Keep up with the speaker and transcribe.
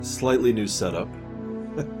Slightly new setup.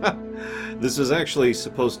 This was actually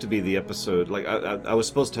supposed to be the episode. Like, I was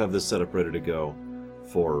supposed to have this setup ready to go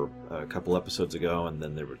for a couple episodes ago, and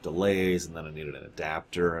then there were delays, and then I needed an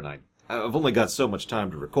adapter, and I've only got so much time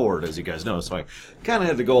to record, as you guys know, so I kind of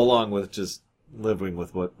had to go along with just living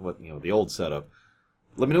with what the old setup.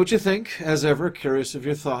 Let me know what you think. As ever, curious of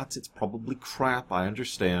your thoughts. It's probably crap, I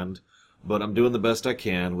understand, but I'm doing the best I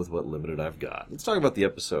can with what limited I've got. Let's talk about the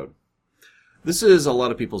episode. This is a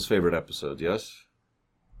lot of people's favorite episode, yes?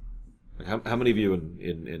 How many of you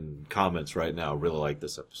in comments right now really like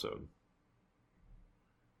this episode?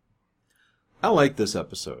 I like this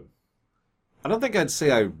episode. I don't think I'd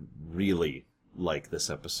say I really like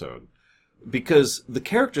this episode, because the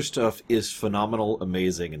character stuff is phenomenal,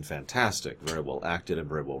 amazing, and fantastic. Very well acted and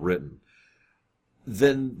very well written.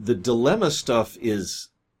 Then the dilemma stuff is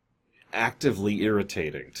actively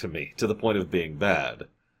irritating to me, to the point of being bad.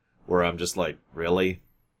 Where I'm just like, really?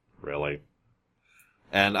 Really?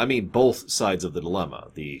 And I mean both sides of the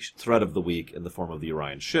dilemma. The threat of the week in the form of the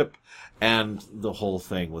Orion ship, and the whole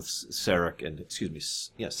thing with Sarek and,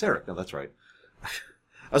 Sarek, no, that's right.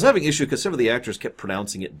 I was having issue because some of the actors kept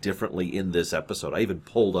pronouncing it differently in this episode. I even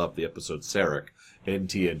pulled up the episode Sarek in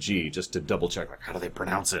TNG just to double check, like, how do they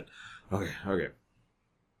pronounce it? Okay.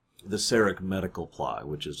 The Sarek medical plot,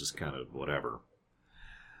 which is just kind of whatever.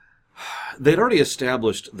 They'd already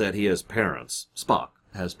established that he has parents. Spock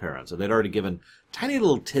has parents, and they'd already given tiny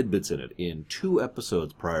little tidbits in it in 2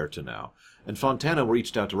 episodes prior to now. And Fontana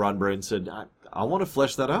reached out to Roddenberry and said, I want to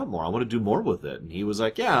flesh that out more. I want to do more with it. And he was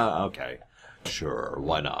like, yeah, okay, sure,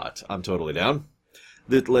 why not? I'm totally down.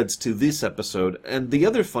 That leads to this episode. And the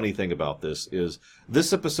other funny thing about this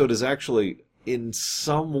episode is actually, in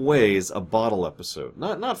some ways, a bottle episode.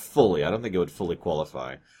 Not fully. I don't think it would fully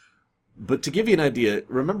qualify. But to give you an idea,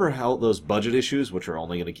 remember how those budget issues, which are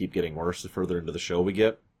only going to keep getting worse the further into the show we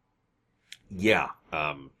get? Yeah,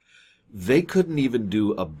 they couldn't even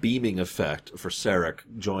do a beaming effect for Sarek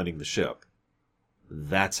joining the ship.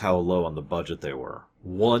 That's how low on the budget they were.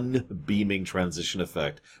 One beaming transition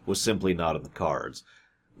effect was simply not in the cards.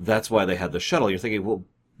 That's why they had the shuttle. You're thinking, well,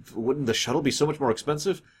 wouldn't the shuttle be so much more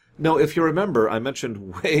expensive? No, if you remember, I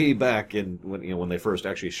mentioned way back when they first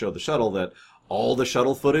actually showed the shuttle that all the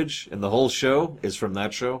shuttle footage in the whole show is from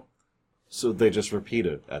that show. So they just repeat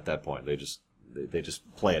it at that point. They just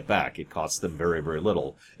play it back. It costs them very, very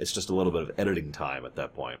little. It's just a little bit of editing time at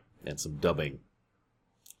that point and some dubbing.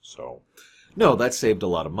 So, no, that saved a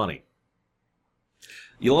lot of money.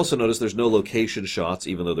 You'll also notice there's no location shots,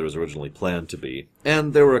 even though there was originally planned to be.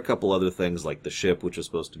 And there were a couple other things, like the ship, which was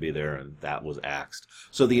supposed to be there, and that was axed.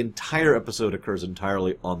 So the entire episode occurs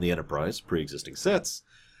entirely on the Enterprise, pre-existing sets,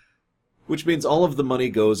 which means all of the money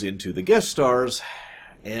goes into the guest stars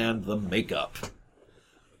and the makeup.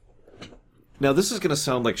 Now, this is going to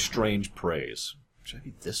sound like strange praise. Should I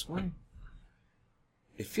be this way?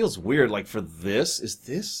 It feels weird, like, for this. Is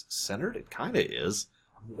this centered? It kind of is.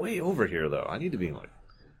 I'm way over here, though. I need to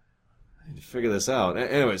figure this out.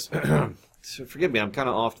 Anyways, so forgive me, I'm kind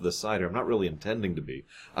of off to the side here. I'm not really intending to be.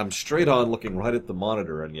 I'm straight on looking right at the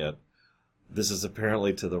monitor, and yet this is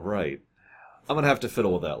apparently to the right. I'm going to have to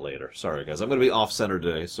fiddle with that later. Sorry, guys. I'm going to be off-center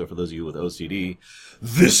today, so for those of you with OCD,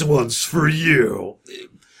 this one's for you.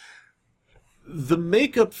 The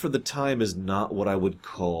makeup for the time is not what I would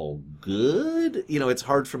call good. It's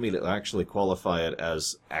hard for me to actually qualify it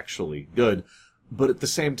as actually good. But at the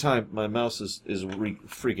same time, my mouse is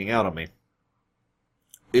freaking out on me.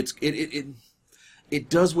 It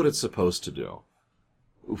does what it's supposed to do.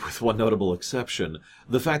 With one notable exception,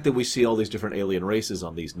 the fact that we see all these different alien races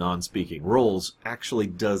on these non-speaking roles actually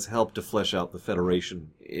does help to flesh out the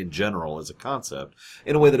Federation in general as a concept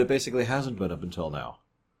in a way that it basically hasn't been up until now.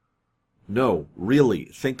 No, really,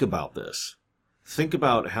 think about this. Think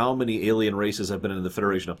about how many alien races have been in the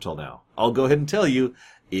Federation up till now. I'll go ahead and tell you,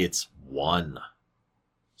 it's 1.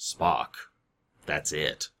 Spock. That's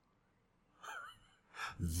it.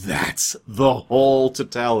 That's the whole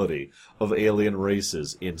totality of alien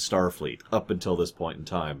races in Starfleet up until this point in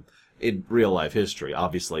time. In real-life history,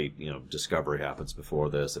 obviously, Discovery happens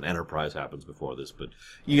before this, and Enterprise happens before this, but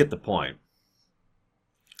you get the point.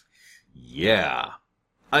 Yeah.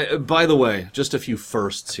 By the way, just a few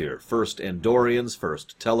firsts here. First Andorians,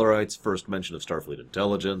 first Tellarites, first mention of Starfleet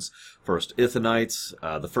intelligence, first Ithanites,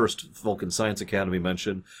 the first Vulcan Science Academy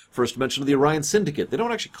mention, first mention of the Orion Syndicate. They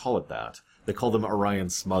don't actually call it that. They call them Orion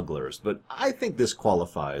smugglers, but I think this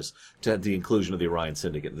qualifies to the inclusion of the Orion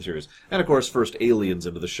Syndicate in the series. And, of course, first aliens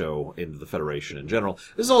into the show, into the Federation in general.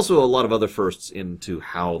 There's also a lot of other firsts into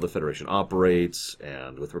how the Federation operates,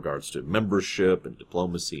 and with regards to membership and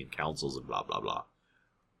diplomacy and councils and blah, blah, blah.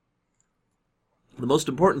 The most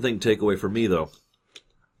important thing to take away for me, though,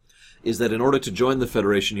 is that in order to join the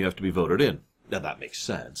Federation, you have to be voted in. Now, that makes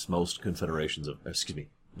sense. Most confederations of... Excuse me,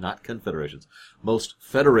 not confederations. Most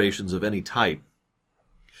federations of any type,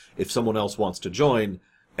 if someone else wants to join,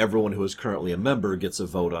 everyone who is currently a member gets a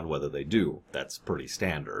vote on whether they do. That's pretty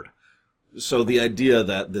standard. So the idea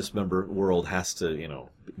that this member world has to,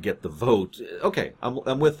 get the vote, okay,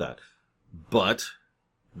 I'm with that. But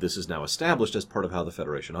this is now established as part of how the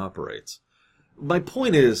Federation operates. My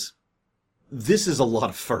point is, this is a lot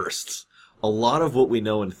of firsts. A lot of what we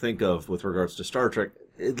know and think of with regards to Star Trek,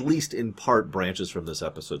 at least in part, branches from this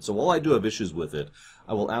episode. So while I do have issues with it,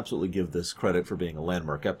 I will absolutely give this credit for being a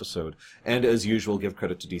landmark episode. And as usual, give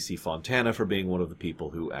credit to DC Fontana for being one of the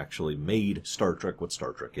people who actually made Star Trek what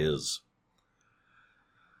Star Trek is.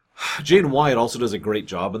 Jane Wyatt also does a great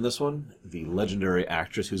job in this one. The legendary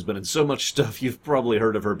actress who's been in so much stuff, you've probably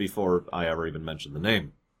heard of her before I ever even mentioned the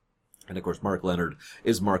name. And of course, Mark Leonard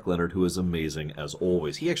is Mark Leonard, who is amazing as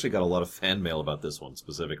always. He actually got a lot of fan mail about this one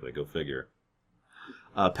specifically, go figure.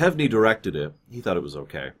 Pevney directed it. He thought it was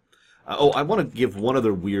okay. I want to give one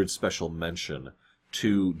other weird special mention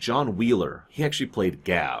to John Wheeler. He actually played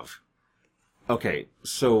Gav. Okay,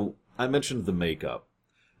 so I mentioned the makeup.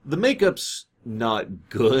 The makeup's not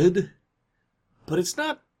good, but it's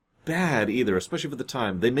not bad either, especially for the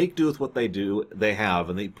time. They make do with what they have,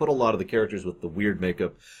 and they put a lot of the characters with the weird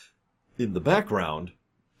makeup in the background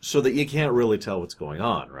so that you can't really tell what's going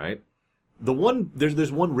on, right?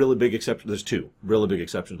 There's one really big exception. There's two really big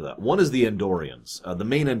exceptions to that. One is the Andorians. The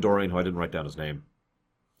main Andorian, who I didn't write down his name,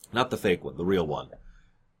 not the fake one, the real one.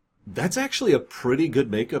 That's actually a pretty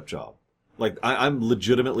good makeup job. Like, I'm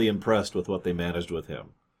legitimately impressed with what they managed with him.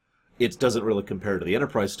 It doesn't really compare to the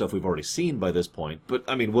Enterprise stuff we've already seen by this point, but,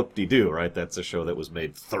 I mean, whoop-de-doo, right? That's a show that was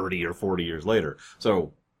made 30 or 40 years later.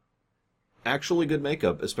 So, actually good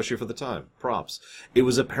makeup, especially for the time. Props. It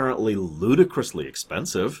was apparently ludicrously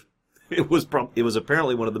expensive. It was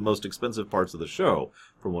apparently one of the most expensive parts of the show,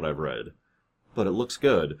 from what I've read. But it looks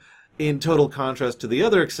good. In total contrast to the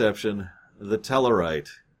other exception, the Tellarite.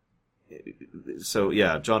 So,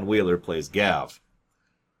 yeah, John Wheeler plays Gav.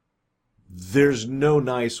 There's no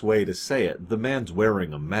nice way to say it. The man's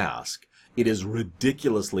wearing a mask. It is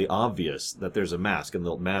ridiculously obvious that there's a mask, and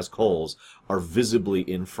the mask holes are visibly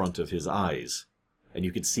in front of his eyes. And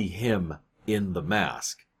you can see him in the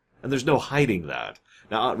mask. And there's no hiding that.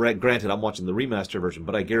 Now, granted, I'm watching the remaster version,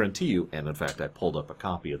 but I guarantee you, and in fact I pulled up a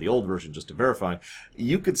copy of the old version just to verify,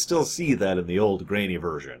 you could still see that in the old grainy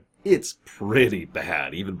version. It's pretty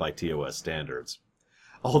bad, even by TOS standards.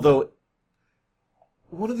 Although,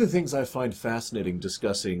 one of the things I find fascinating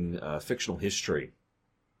discussing fictional history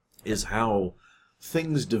is how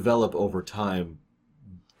things develop over time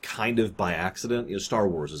kind of by accident. Star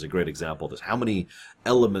Wars is a great example of this. How many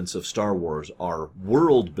elements of Star Wars are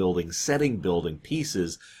world-building, setting-building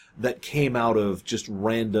pieces that came out of just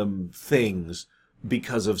random things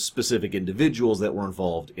because of specific individuals that were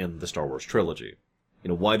involved in the Star Wars trilogy.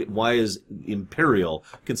 Why is Imperial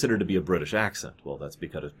considered to be a British accent? Well, that's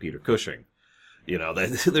because of Peter Cushing.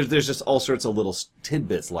 There's just all sorts of little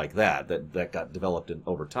tidbits like that got developed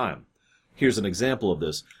over time. Here's an example of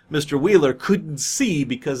this. Mr. Wheeler couldn't see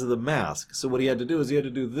because of the mask, so what he had to do is he had to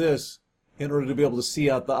do this in order to be able to see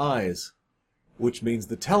out the eyes, which means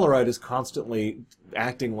the Tellarite is constantly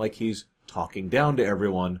acting like he's talking down to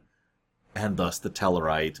everyone, and thus the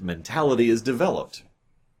Tellarite mentality is developed.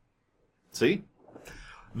 See?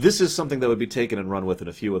 This is something that would be taken and run with in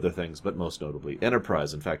a few other things, but most notably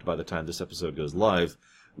Enterprise. In fact, by the time this episode goes live,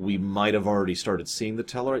 we might have already started seeing the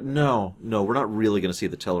Tellarite. No, we're not really going to see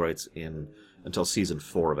the Tellarites until Season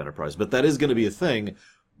 4 of Enterprise. But that is going to be a thing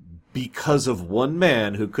because of one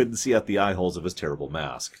man who couldn't see out the eye holes of his terrible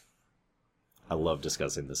mask. I love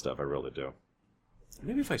discussing this stuff, I really do.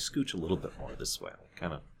 Maybe if I scooch a little bit more this way,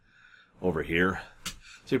 kind of over here.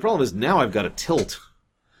 So the problem is now I've got to tilt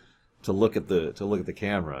to look at the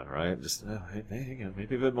camera, right? Just hang on,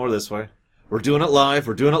 maybe a bit more this way. We're doing it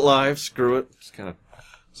live. Screw it. Just kind of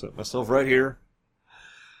set myself right here.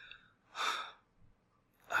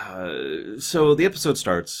 So the episode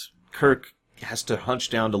starts. Kirk has to hunch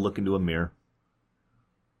down to look into a mirror.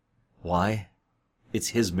 Why? It's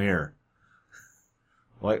his mirror.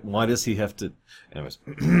 Why does he have to... Anyways.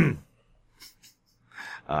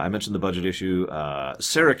 I mentioned the budget issue.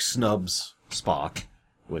 Sarek snubs Spock.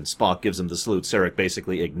 When Spock gives him the salute, Sarek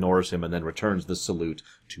basically ignores him and then returns the salute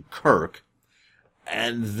to Kirk.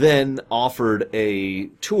 And then offered a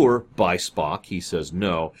tour by Spock. He says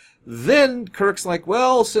no. Then Kirk's like,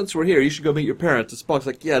 well, since we're here, you should go meet your parents. And Spock's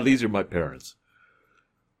like, yeah, these are my parents.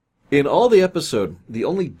 In all the episode, the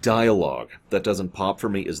only dialogue that doesn't pop for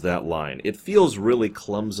me is that line. It feels really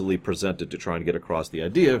clumsily presented to try and get across the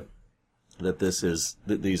idea that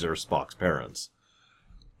these are Spock's parents.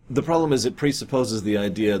 The problem is it presupposes the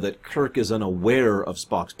idea that Kirk is unaware of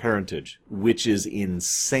Spock's parentage, which is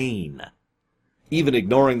insane. Even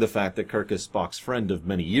ignoring the fact that Kirk is Spock's friend of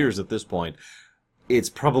many years at this point, it's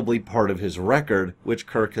probably part of his record, which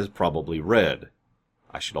Kirk has probably read.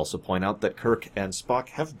 I should also point out that Kirk and Spock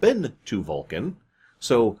have been to Vulcan,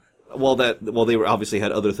 so while they were obviously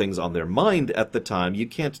had other things on their mind at the time, you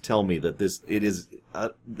can't tell me that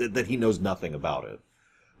that he knows nothing about it.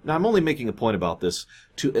 Now, I'm only making a point about this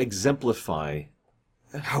to exemplify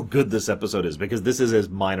how good this episode is, because this is as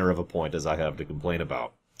minor of a point as I have to complain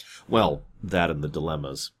about. Well, that and the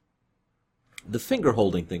dilemmas. The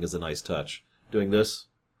finger-holding thing is a nice touch. Doing this,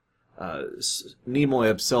 Nimoy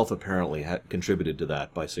himself apparently had contributed to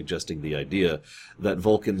that by suggesting the idea that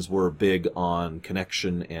Vulcans were big on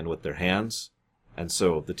connection and with their hands, and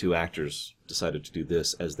so the two actors decided to do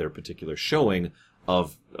this as their particular showing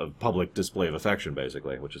of a public display of affection,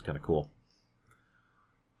 basically, which is kind of cool.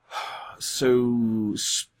 So,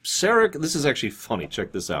 Sarek, this is actually funny,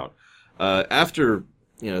 check this out. After,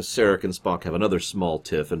 Sarek and Spock have another small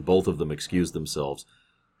tiff, and both of them excuse themselves,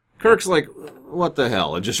 Kirk's like, what the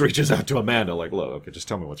hell, and just reaches out to Amanda, like, look, okay, just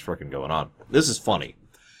tell me what's frickin' going on. This is funny.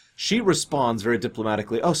 She responds very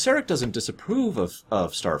diplomatically, oh, Sarek doesn't disapprove of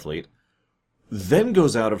Starfleet, then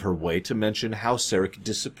goes out of her way to mention how Sarek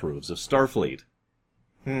disapproves of Starfleet.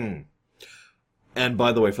 And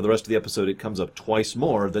by the way, for the rest of the episode, it comes up twice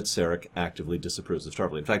more that Sarek actively disapproves of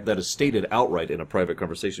Starfleet. In fact, that is stated outright in a private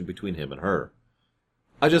conversation between him and her.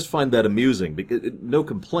 I just find that amusing. Because no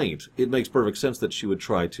complaint. It makes perfect sense that she would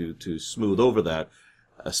try to smooth over that,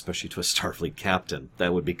 especially to a Starfleet captain.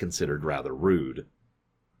 That would be considered rather rude.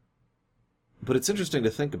 But it's interesting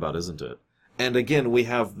to think about, isn't it? And again, we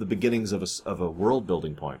have the beginnings of a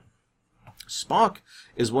world-building point. Spock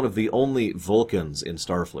is one of the only Vulcans in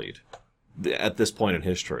Starfleet at this point in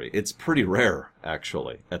history. It's pretty rare,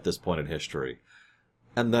 actually, at this point in history.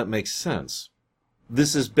 And that makes sense.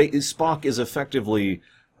 Spock is effectively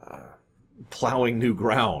plowing new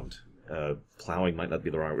ground. Plowing might not be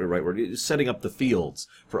the right word. Setting up the fields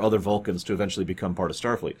for other Vulcans to eventually become part of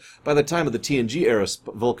Starfleet. By the time of the TNG era,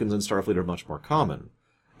 Vulcans in Starfleet are much more common.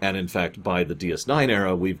 And in fact, by the DS9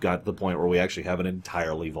 era, we've got the point where we actually have an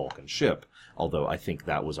entirely Vulcan ship. Although I think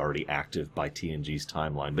that was already active by TNG's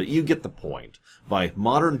timeline. But you get the point. By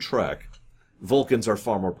modern Trek, Vulcans are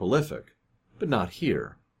far more prolific. But not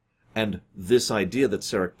here. And this idea that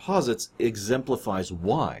Sarek posits exemplifies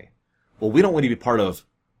why. Well, we don't want to be part of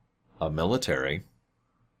a military.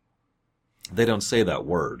 They don't say that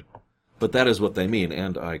word. But that is what they mean,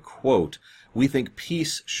 and I quote, "We think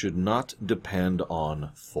peace should not depend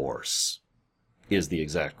on force," is the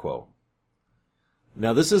exact quote.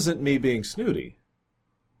 Now, this isn't me being snooty.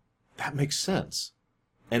 That makes sense.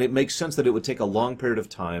 And it makes sense that it would take a long period of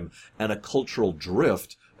time and a cultural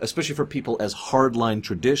drift, especially for people as hardline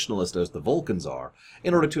traditionalist as the Vulcans are,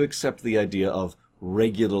 in order to accept the idea of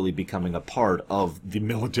regularly becoming a part of the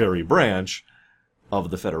military branch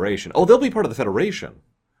of the Federation. Oh, they'll be part of the Federation.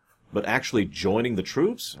 But actually joining the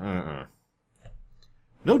troops?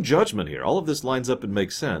 No judgment here. All of this lines up and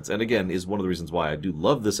makes sense. And again, is one of the reasons why I do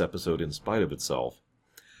love this episode in spite of itself.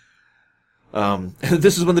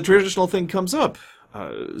 This is when the traditional thing comes up.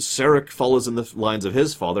 Sarek follows in the lines of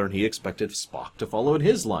his father, and he expected Spock to follow in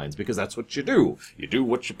his lines, because that's what you do. You do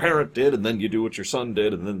what your parent did, and then you do what your son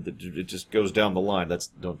did, and then it just goes down the line.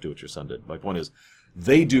 Don't do what your son did. My point is,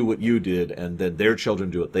 they do what you did, and then their children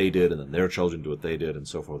do what they did, and then their children do what they did, and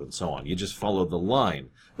so forth and so on. You just follow the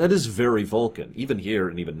line. That is very Vulcan, even here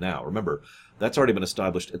and even now. Remember, that's already been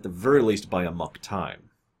established at the very least by Amok Time.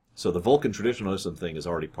 So the Vulcan traditionalism thing is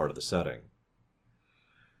already part of the setting.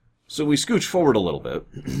 So we scooch forward a little bit,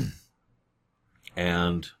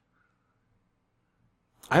 and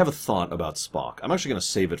I have a thought about Spock. I'm actually going to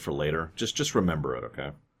save it for later. Just remember it,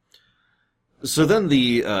 okay? So then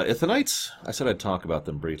the Ithanites, I said I'd talk about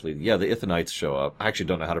them briefly. Yeah, the Ithanites show up. I actually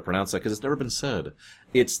don't know how to pronounce that because it's never been said.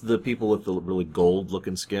 It's the people with the really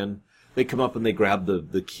gold-looking skin. They come up and they grab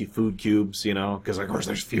the food cubes, because of course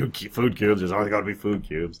there's food cubes. There's always got to be food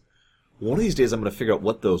cubes. One of these days I'm going to figure out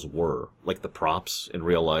what those were, like the props in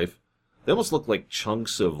real life. They almost look like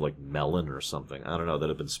chunks of melon or something. I don't know, that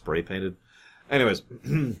have been spray painted. Anyways,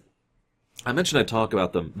 I mentioned I'd talk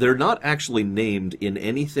about them. They're not actually named in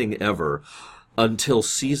anything ever until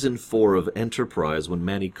Season 4 of Enterprise, when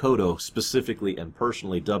Manny Koto specifically and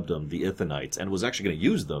personally dubbed them the Ithanites, and was actually going to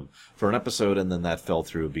use them for an episode, and then that fell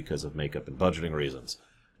through because of makeup and budgeting reasons.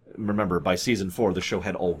 Remember, by season 4, the show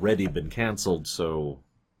had already been canceled, so,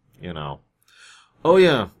 you know. Oh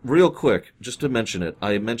yeah, real quick, just to mention it,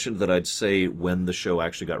 I mentioned that I'd say when the show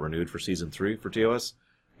actually got renewed for season 3 for TOS.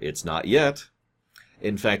 It's not yet.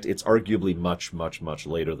 In fact, it's arguably much, much, much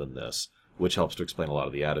later than this, which helps to explain a lot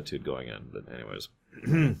of the attitude going in. But anyways.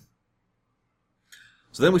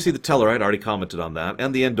 So then we see the Tellarite, I already commented on that,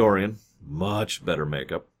 and the Andorian. Much better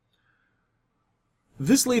makeup.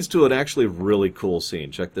 This leads to an actually really cool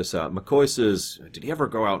scene. Check this out. McCoy says, did he ever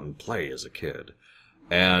go out and play as a kid?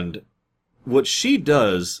 And what she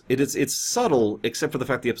does, it's subtle, except for the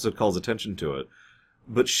fact the episode calls attention to it.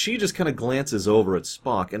 But she just kind of glances over at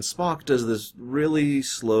Spock, and Spock does this really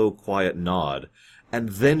slow, quiet nod, and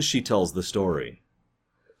then she tells the story.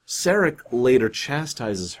 Sarek later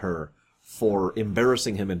chastises her for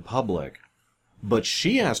embarrassing him in public, but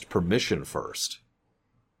she asked permission first.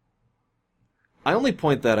 I only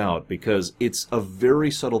point that out because it's a very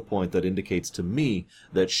subtle point that indicates to me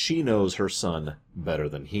that she knows her son better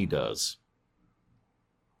than he does.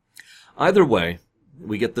 Either way,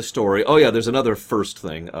 we get the story. Oh yeah, there's another first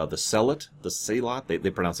thing. The Selot, they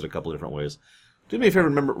pronounce it a couple of different ways. Do me a favor,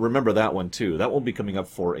 remember that one too. That won't be coming up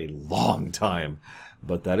for a long time,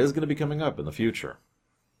 but that is going to be coming up in the future.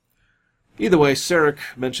 Either way, Sarek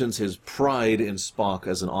mentions his pride in Spock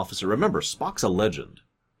as an officer. Remember, Spock's a legend.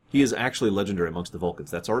 He is actually legendary amongst the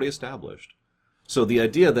Vulcans. That's already established. So the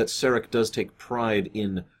idea that Sarek does take pride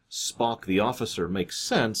in Spock the officer makes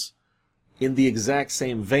sense in the exact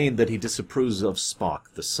same vein that he disapproves of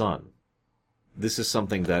Spock the son. This is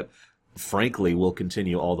something that, frankly, will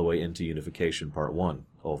continue all the way into Unification Part 1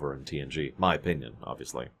 over in TNG. My opinion,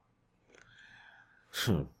 obviously.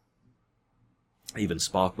 Even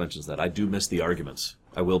Spock mentions that. I do miss the arguments.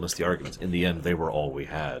 I will miss the arguments. In the end, they were all we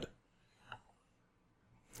had.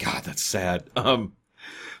 God, that's sad.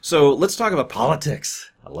 So let's talk about politics.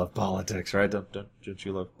 I love politics, right? Don't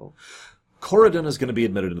you love politics? Corridon is going to be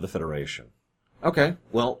admitted into the Federation. Okay,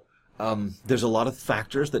 well, there's a lot of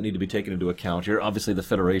factors that need to be taken into account here. Obviously, the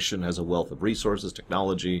Federation has a wealth of resources,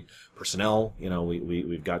 technology, personnel. You know,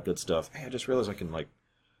 we've got good stuff. Hey, I just realized I can,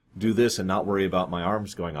 do this and not worry about my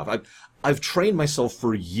arms going off. I've trained myself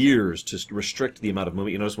for years to restrict the amount of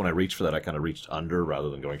movement. You notice when I reached for that, I kind of reached under rather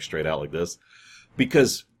than going straight out like this.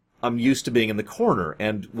 Because I'm used to being in the corner,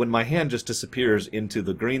 and when my hand just disappears into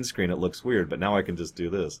the green screen, it looks weird, but now I can just do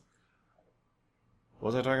this.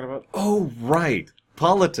 What was I talking about? Oh, right.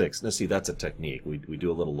 Politics. Now, see, that's a technique. We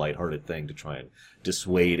do a little lighthearted thing to try and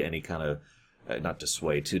dissuade any kind of... not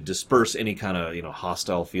dissuade, to disperse any kind of,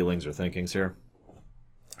 hostile feelings or thinkings here.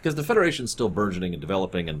 Because the Federation's still burgeoning and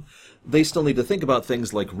developing, and they still need to think about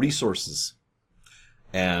things like resources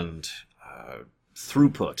and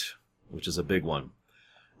throughput, which is a big one.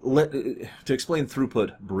 To explain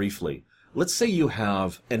throughput briefly, let's say you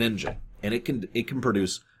have an engine, and it can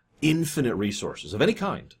produce infinite resources of any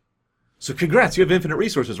kind. So congrats, you have infinite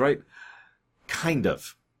resources, right? Kind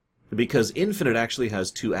of. Because infinite actually has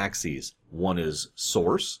two axes. One is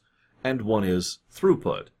source, and one is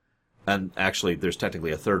throughput. And actually, there's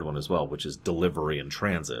technically a third one as well, which is delivery and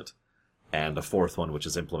transit. And a fourth one, which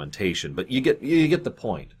is implementation. But you get the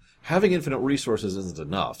point. Having infinite resources isn't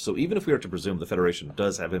enough. So even if we are to presume the Federation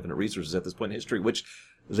does have infinite resources at this point in history, which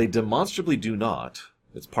they demonstrably do not,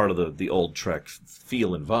 it's part of the old Trek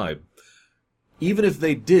feel and vibe, even if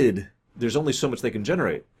they did, there's only so much they can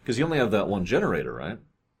generate. Because you only have that one generator, right?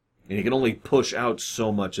 And you can only push out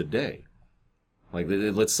so much a day.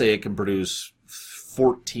 Let's say it can produce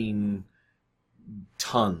 14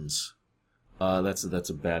 tons. That's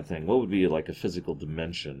a bad thing. What would be a physical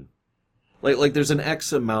dimension? There's an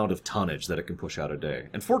X amount of tonnage that it can push out a day.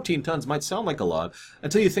 And 14 tons might sound like a lot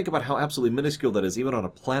until you think about how absolutely minuscule that is even on a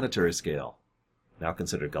planetary scale. Now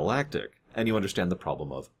considered galactic. And you understand the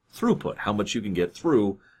problem of throughput. How much you can get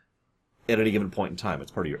through at any given point in time.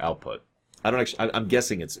 It's part of your output. I'm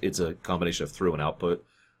guessing it's a combination of through and output.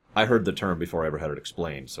 I heard the term before I ever had it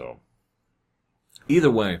explained, so...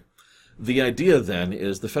 Either way, the idea then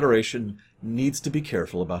is the Federation needs to be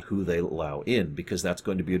careful about who they allow in, because that's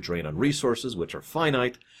going to be a drain on resources, which are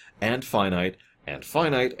finite, and finite, and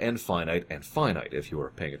finite, and finite, and finite, if you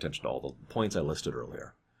were paying attention to all the points I listed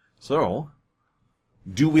earlier. So,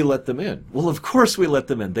 do we let them in? Well, of course we let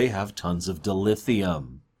them in. They have tons of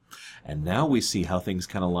dilithium. And now we see how things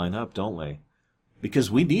kind of line up, don't we?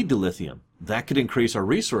 Because we need dilithium. That could increase our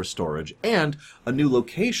resource storage, and a new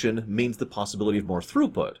location means the possibility of more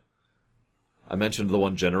throughput. I mentioned the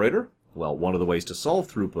one generator. Well, one of the ways to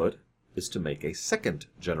solve throughput is to make a second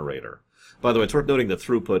generator. By the way, it's worth noting that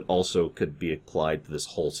throughput also could be applied to this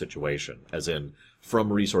whole situation, as in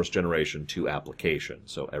from resource generation to application.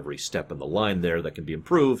 So every step in the line there that can be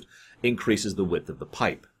improved increases the width of the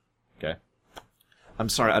pipe. Okay? I'm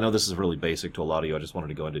sorry, I know this is really basic to a lot of you. I just wanted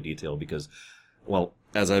to go into detail because, well,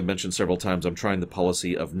 as I've mentioned several times, I'm trying the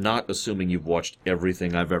policy of not assuming you've watched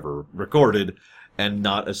everything I've ever recorded and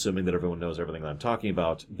not assuming that everyone knows everything that I'm talking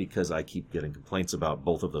about, because I keep getting complaints about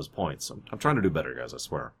both of those points. I'm trying to do better, guys, I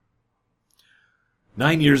swear.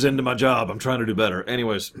 9 years into my job, I'm trying to do better.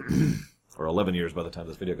 Anyways, or 11 years by the time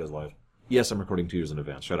this video goes live. Yes, I'm recording 2 years in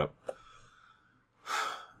advance. Shut up.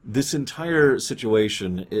 This entire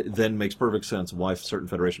situation, it then makes perfect sense why certain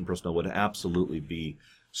Federation personnel would absolutely be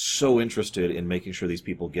so interested in making sure these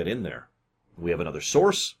people get in there. We have another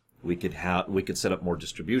source. We could set up more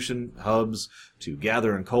distribution hubs to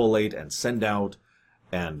gather and collate and send out,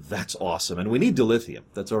 and that's awesome. And we need dilithium.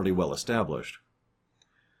 That's already well established.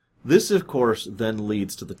 This, of course, then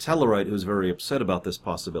leads to the Tellarite, who's very upset about this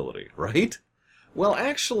possibility, right? Well,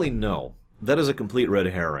 actually, no. That is a complete red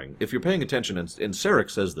herring. If you're paying attention, and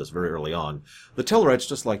Sarek says this very early on, the Tellarites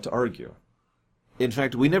just like to argue. In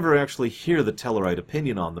fact, we never actually hear the Tellarite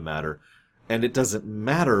opinion on the matter, and it doesn't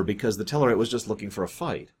matter because the Tellarite was just looking for a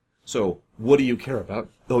fight. So, what do you care about?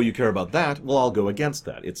 Oh, you care about that? Well, I'll go against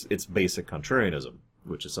that. It's basic contrarianism,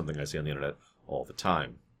 which is something I see on the internet all the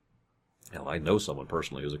time. Hell, I know someone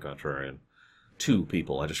personally who's a contrarian. 2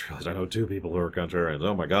 people. I just realized I know 2 people who are contrarians.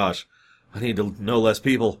 Oh my gosh. I need to know less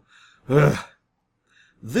people. Ugh.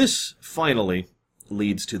 This, finally,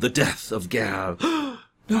 leads to the death of Gav.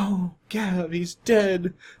 No, Gav, he's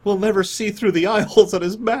dead. We'll never see through the eyeholes on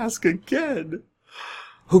his mask again.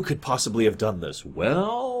 Who could possibly have done this?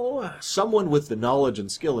 Well, someone with the knowledge and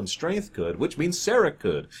skill and strength could, which means Sarek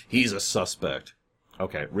could. He's a suspect.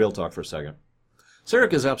 Okay, real talk for a second.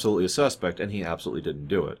 Sarek is absolutely a suspect, and he absolutely didn't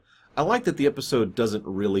do it. I like that the episode doesn't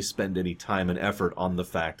really spend any time and effort on the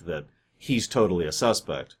fact that he's totally a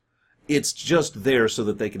suspect. It's just there so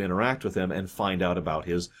that they can interact with him and find out about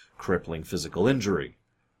his crippling physical injury.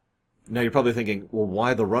 Now you're probably thinking, well,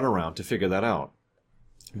 why the runaround to figure that out?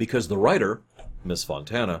 Because the writer, Miss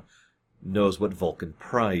Fontana, knows what Vulcan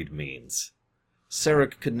pride means.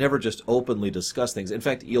 Sarek could never just openly discuss things. In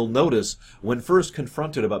fact, you'll notice, when first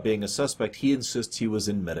confronted about being a suspect, he insists he was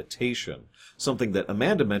in meditation, something that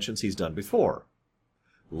Amanda mentions he's done before.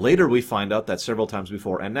 Later we find out that several times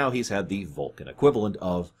before, and now he's had the Vulcan equivalent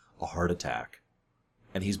of a heart attack.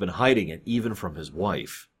 And he's been hiding it, even from his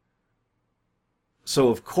wife. So,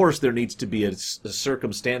 of course, there needs to be a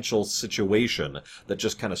circumstantial situation that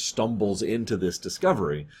just kind of stumbles into this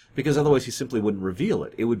discovery, because otherwise he simply wouldn't reveal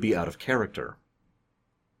it. It would be out of character.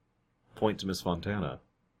 Point to Miss Fontana.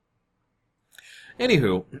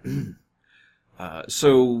 Anywho,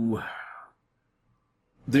 so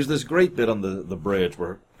there's this great bit on the bridge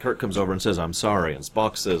where Kirk comes over and says, "I'm sorry," and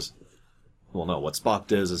Spock says, well, no, what Spock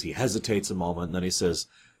does is he hesitates a moment, and then he says,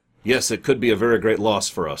 "Yes, it could be a very great loss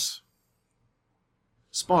for us."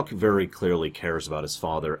 Spock very clearly cares about his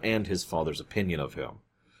father and his father's opinion of him.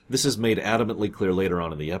 This is made adamantly clear later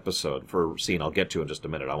on in the episode, for a scene I'll get to in just a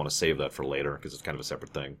minute. I want to save that for later, because it's kind of a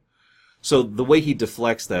separate thing. So the way he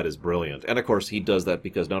deflects that is brilliant. And of course he does that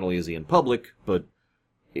because not only is he in public, but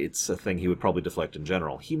it's a thing he would probably deflect in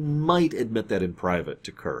general. He might admit that in private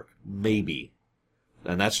to Kirk. Maybe.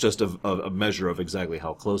 And that's just a measure of exactly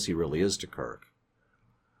how close he really is to Kirk.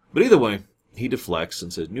 But either way, he deflects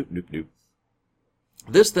and says, "Nope, nope, nope."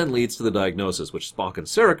 This then leads to the diagnosis which Spock and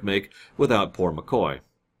Sarek make without poor McCoy.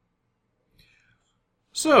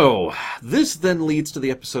 So, this then leads to the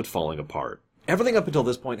episode falling apart. Everything up until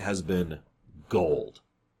this point has been gold.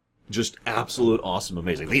 Just absolute awesome,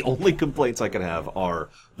 amazing. The only complaints I could have are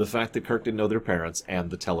the fact that Kirk didn't know their parents and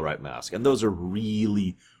the Tellarite mask. And those are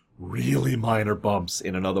really, really minor bumps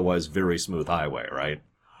in an otherwise very smooth highway, right?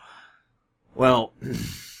 Well,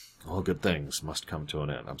 all good things must come to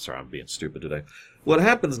an end. I'm sorry, I'm being stupid today. What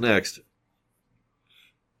happens next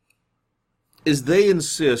is they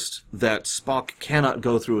insist that Spock cannot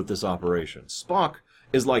go through with this operation. Spock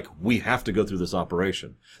is like, "We have to go through this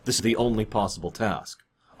operation. This is the only possible task.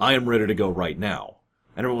 I am ready to go right now."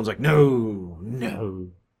 And everyone's like, "No,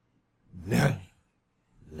 no, no,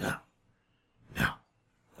 no, no."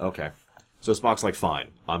 Okay. So Spock's like,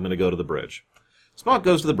 "Fine, I'm going to go to the bridge." Spock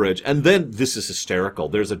goes to the bridge, and then, this is hysterical,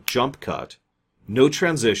 there's a jump cut, no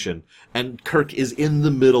transition, and Kirk is in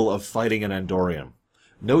the middle of fighting an Andorian.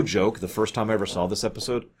 No joke, the first time I ever saw this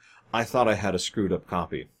episode, I thought I had a screwed up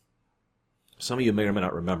copy. Some of you may or may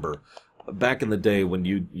not remember, back in the day when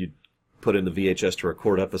you put in the VHS to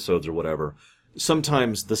record episodes or whatever,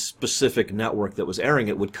 sometimes the specific network that was airing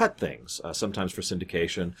it would cut things, sometimes for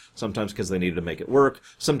syndication, sometimes because they needed to make it work,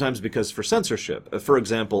 sometimes because for censorship. For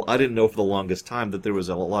example, I didn't know for the longest time that there was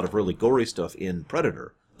a lot of really gory stuff in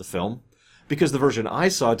Predator, the film, because the version I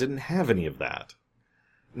saw didn't have any of that.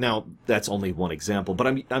 Now, that's only one example, but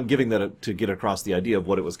I'm giving that to get across the idea of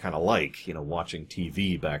what it was kind of like, watching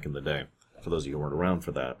TV back in the day, for those of you who weren't around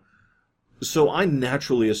for that. So I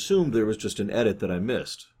naturally assumed there was just an edit that I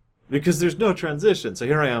missed, because there's no transition. So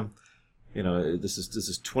here I am, this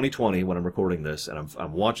is 2020 when I'm recording this, and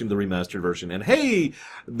I'm watching the remastered version, and hey,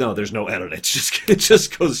 no, there's no edit. It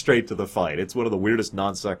just goes straight to the fight. It's one of the weirdest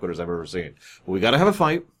non sequiturs I've ever seen. But we got to have a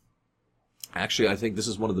fight. Actually, I think this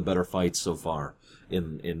is one of the better fights so far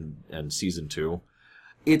in season 2.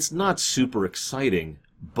 It's not super exciting,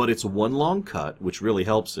 but it's one long cut, which really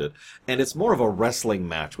helps it, and it's more of a wrestling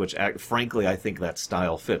match, which frankly I think that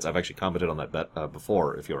style fits. I've actually commented on that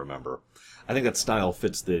before, if you'll remember. I think that style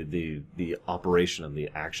fits the operation and the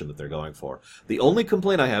action that they're going for. The only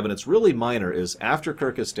complaint I have, and it's really minor, is after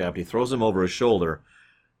Kirk is stabbed, he throws him over his shoulder,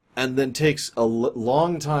 and then takes a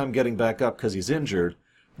long time getting back up because he's injured,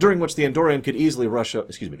 during which the Andorian could easily rush up,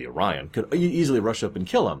 the Orion, could easily rush up and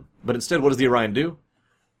kill him. But instead, what does the Orion do?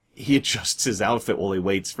 He adjusts his outfit while he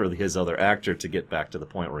waits for his other actor to get back to the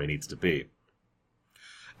point where he needs to be.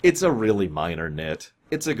 It's a really minor nit.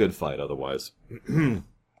 It's a good fight otherwise. I'm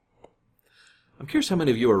curious how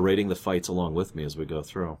many of you are rating the fights along with me as we go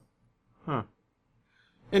through. Huh.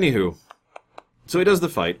 Anywho, so he does the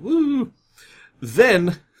fight. Woo!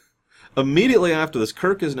 Then, immediately after this,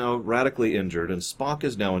 Kirk is now radically injured, and Spock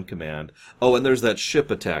is now in command. Oh, and there's that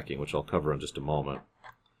ship attacking, which I'll cover in just a moment.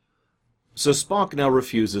 So Spock now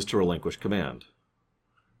refuses to relinquish command.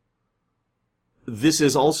 This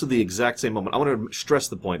is also the exact same moment. I want to stress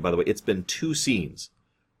the point, by the way. It's been 2 scenes.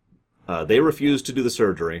 They refuse to do the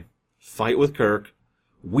surgery. Fight with Kirk.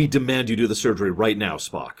 We demand you do the surgery right now,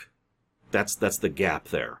 Spock. That's the gap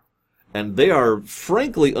there. And they are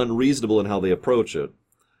frankly unreasonable in how they approach it.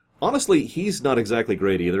 Honestly, he's not exactly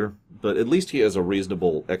great either, but at least he has a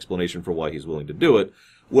reasonable explanation for why he's willing to do it,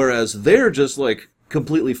 whereas they're just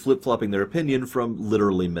completely flip-flopping their opinion from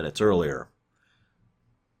literally minutes earlier.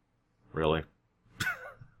 Really?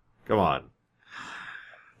 Come on.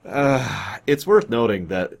 It's worth noting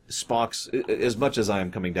that Spock's, as much as I am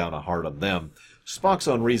coming down hard on them, Spock's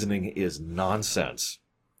own reasoning is nonsense.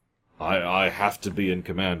 I have to be in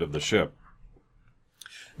command of the ship.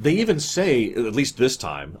 They even say, at least this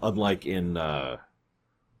time, unlike in the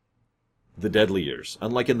Deadly Years,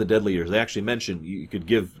 they actually mention you could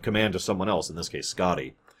give command to someone else, in this case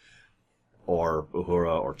Scotty, or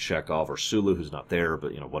Uhura, or Chekhov, or Sulu, who's not there,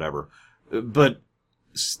 but, whatever. But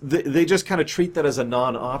they just kind of treat that as a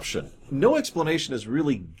non-option. No explanation is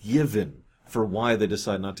really given for why they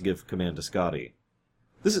decide not to give command to Scotty.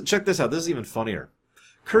 Check this out, this is even funnier.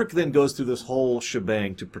 Kirk then goes through this whole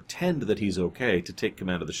shebang to pretend that he's okay to take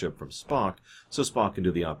command of the ship from Spock, so Spock can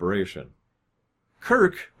do the operation.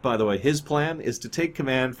 Kirk, by the way, his plan is to take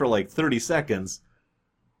command for 30 seconds,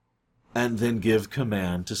 and then give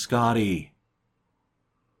command to Scotty.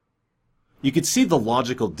 You can see the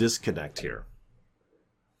logical disconnect here.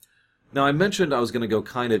 Now, I mentioned I was going to go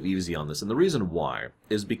kind of easy on this, and the reason why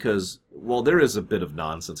is because, while there is a bit of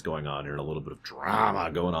nonsense going on here, and a little bit of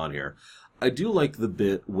drama going on here, I do like the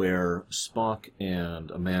bit where Spock and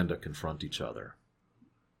Amanda confront each other.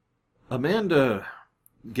 Amanda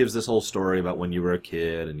gives this whole story about when you were a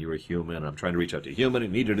kid and you were human, and I'm trying to reach out to a human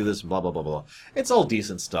and need to do this, blah, blah, blah, blah. It's all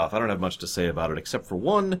decent stuff. I don't have much to say about it except for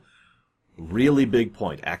one really big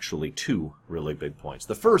point. Actually, 2 really big points.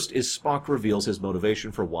 The first is Spock reveals his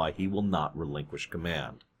motivation for why he will not relinquish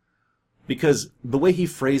command. Because the way he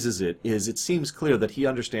phrases it is, it seems clear that he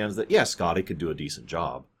understands that, yes, Scotty could do a decent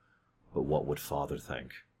job. But what would Father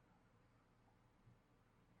think?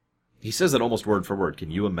 He says that almost word for word.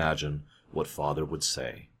 Can you imagine what Father would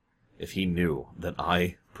say if he knew that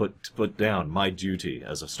I put down my duty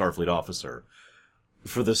as a Starfleet officer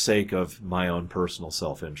for the sake of my own personal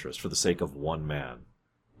self-interest, for the sake of one man?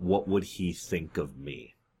 What would he think of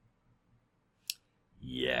me?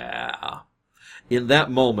 Yeah. In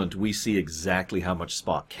that moment, we see exactly how much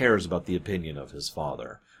Spock cares about the opinion of his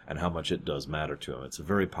father, and how much it does matter to him. It's a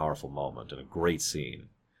very powerful moment and a great scene.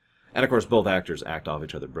 And of course, both actors act off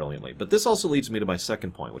each other brilliantly. But this also leads me to my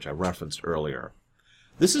second point, which I referenced earlier.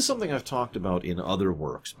 This is something I've talked about in other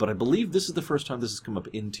works, but I believe this is the first time this has come up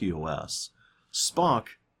in TOS. Spock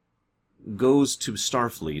goes to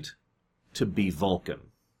Starfleet to be Vulcan.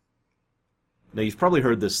 Now, you've probably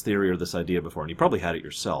heard this theory or this idea before, and you probably had it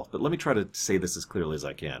yourself, but let me try to say this as clearly as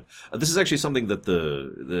I can. This is actually something that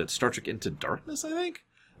the Star Trek Into Darkness, I think,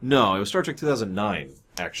 No, it was Star Trek 2009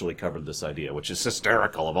 actually covered this idea, which is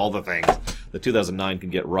hysterical of all the things that 2009 can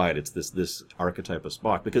get right. It's this archetype of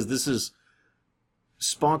Spock, because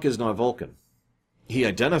Spock is not Vulcan. He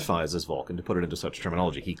identifies as Vulcan, to put it into such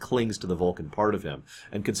terminology. He clings to the Vulcan part of him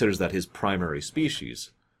and considers that his primary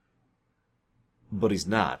species. But he's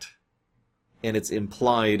not. And it's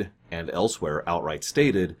implied, and elsewhere outright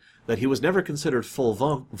stated, that he was never considered full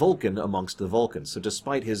Vulcan amongst the Vulcans. So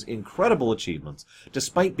despite his incredible achievements,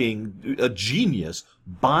 despite being a genius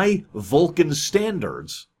by Vulcan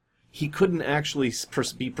standards, he couldn't actually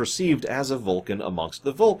be perceived as a Vulcan amongst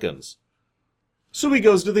the Vulcans. So he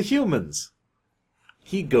goes to the humans.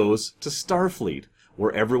 He goes to Starfleet,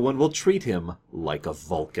 where everyone will treat him like a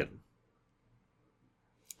Vulcan.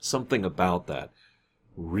 Something about that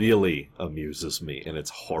really amuses me in its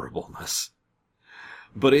horribleness.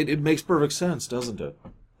 But it makes perfect sense, doesn't it?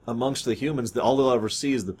 Amongst the humans, all they'll ever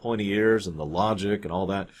see is the pointy ears and the logic and all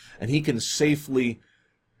that, and he can safely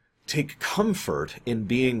take comfort in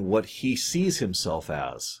being what he sees himself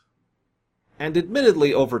as. And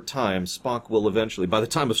admittedly, over time, Spock will eventually, by the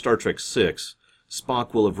time of Star Trek VI,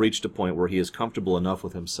 Spock will have reached a point where he is comfortable enough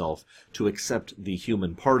with himself to accept the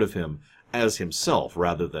human part of him as himself,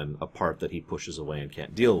 rather than a part that he pushes away and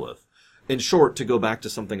can't deal with. In short, to go back to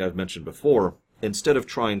something I've mentioned before, instead of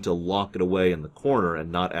trying to lock it away in the corner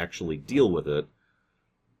and not actually deal with it,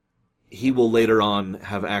 he will later on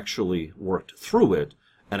have actually worked through it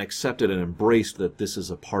and accepted and embraced that this is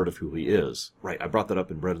a part of who he is. Right, I brought that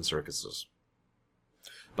up in Bread and Circuses.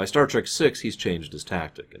 By Star Trek VI, he's changed his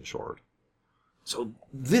tactic, in short. So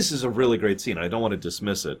this is a really great scene. I don't want to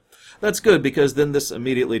dismiss it. That's good, because then this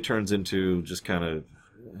immediately turns into just kind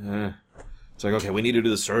of... It's like, okay, we need to do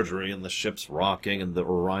the surgery, and the ship's rocking, and the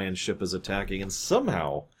Orion ship is attacking, and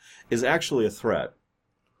somehow is actually a threat.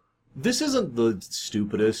 This isn't the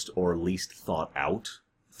stupidest or least thought-out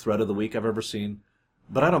threat of the week I've ever seen,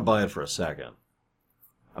 but I don't buy it for a second.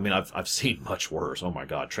 I mean, I've seen much worse. Oh my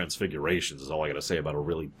god, Transfigurations is all I gotta say about a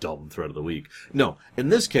really dumb threat of the week. No, in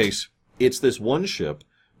this case, it's this one ship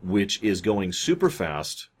which is going super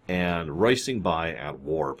fast and racing by at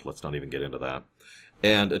warp, let's not even get into that,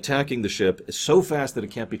 and attacking the ship so fast that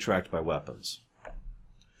it can't be tracked by weapons.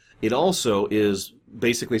 It also is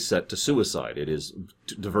basically set to suicide. It is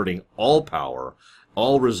diverting all power,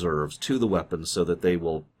 all reserves to the weapons so that they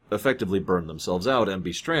will effectively burn themselves out and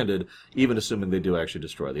be stranded, even assuming they do actually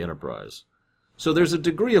destroy the Enterprise. So there's a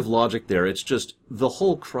degree of logic there. It's just the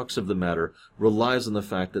whole crux of the matter relies on the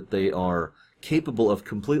fact that they are capable of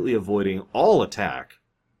completely avoiding all attack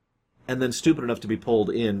and then stupid enough to be pulled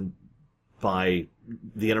in by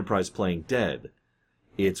the Enterprise playing dead.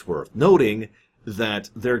 It's worth noting that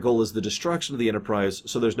their goal is the destruction of the Enterprise,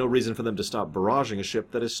 so there's no reason for them to stop barraging a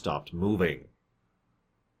ship that has stopped moving.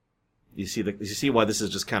 You see why this is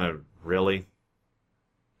just kind of, really?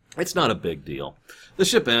 It's not a big deal. The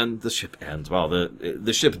ship ends. Wow,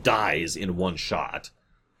 the ship dies in one shot.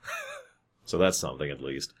 So that's something, at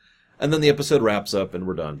least. And then the episode wraps up and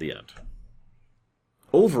we're done. The end.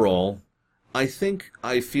 Overall, I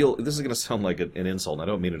feel, this is going to sound like an insult, and I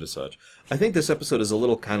don't mean it as such. I think this episode is a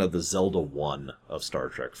little kind of the Zelda 1 of Star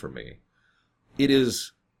Trek for me. It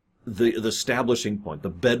is the establishing point, the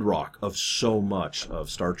bedrock of so much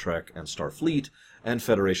of Star Trek and Starfleet and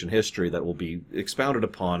Federation history that will be expounded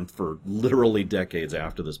upon for literally decades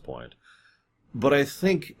after this point. But I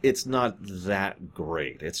think it's not that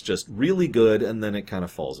great. It's just really good, and then it kind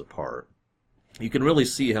of falls apart. You can really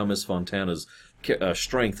see how Miss Fontana's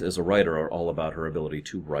strength as a writer are all about her ability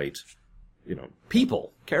to write,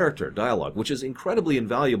 people, character, dialogue, which is incredibly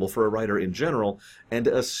invaluable for a writer in general, and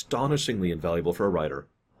astonishingly invaluable for a writer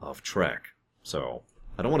of Trek. So,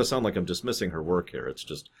 I don't want to sound like I'm dismissing her work here. It's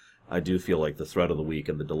just, I do feel like the threat of the week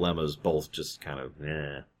and the dilemmas both just kind of,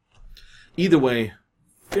 Either way,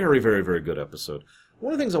 very, very, very good episode.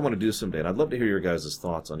 One of the things I want to do someday, and I'd love to hear your guys'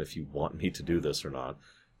 thoughts on if you want me to do this or not.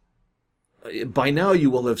 By now you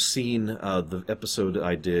will have seen the episode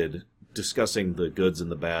I did discussing the goods and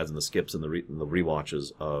the bads and the skips and the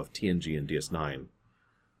rewatches of TNG and DS9.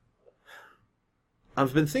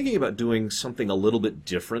 I've been thinking about doing something a little bit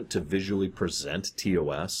different to visually present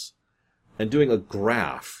TOS, and doing a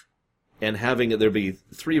graph, and having there be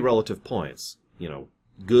 3 relative points,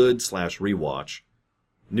 good / rewatch,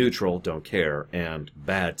 neutral, don't care, and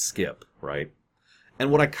bad, skip, right? And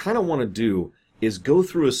what I kind of want to do is go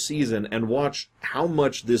through a season and watch how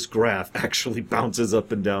much this graph actually bounces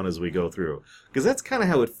up and down as we go through. Because that's kind of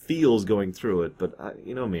how it feels going through it, but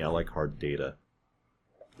you know me, I like hard data.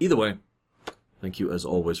 Either way, thank you as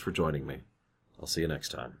always for joining me. I'll see you next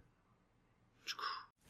time.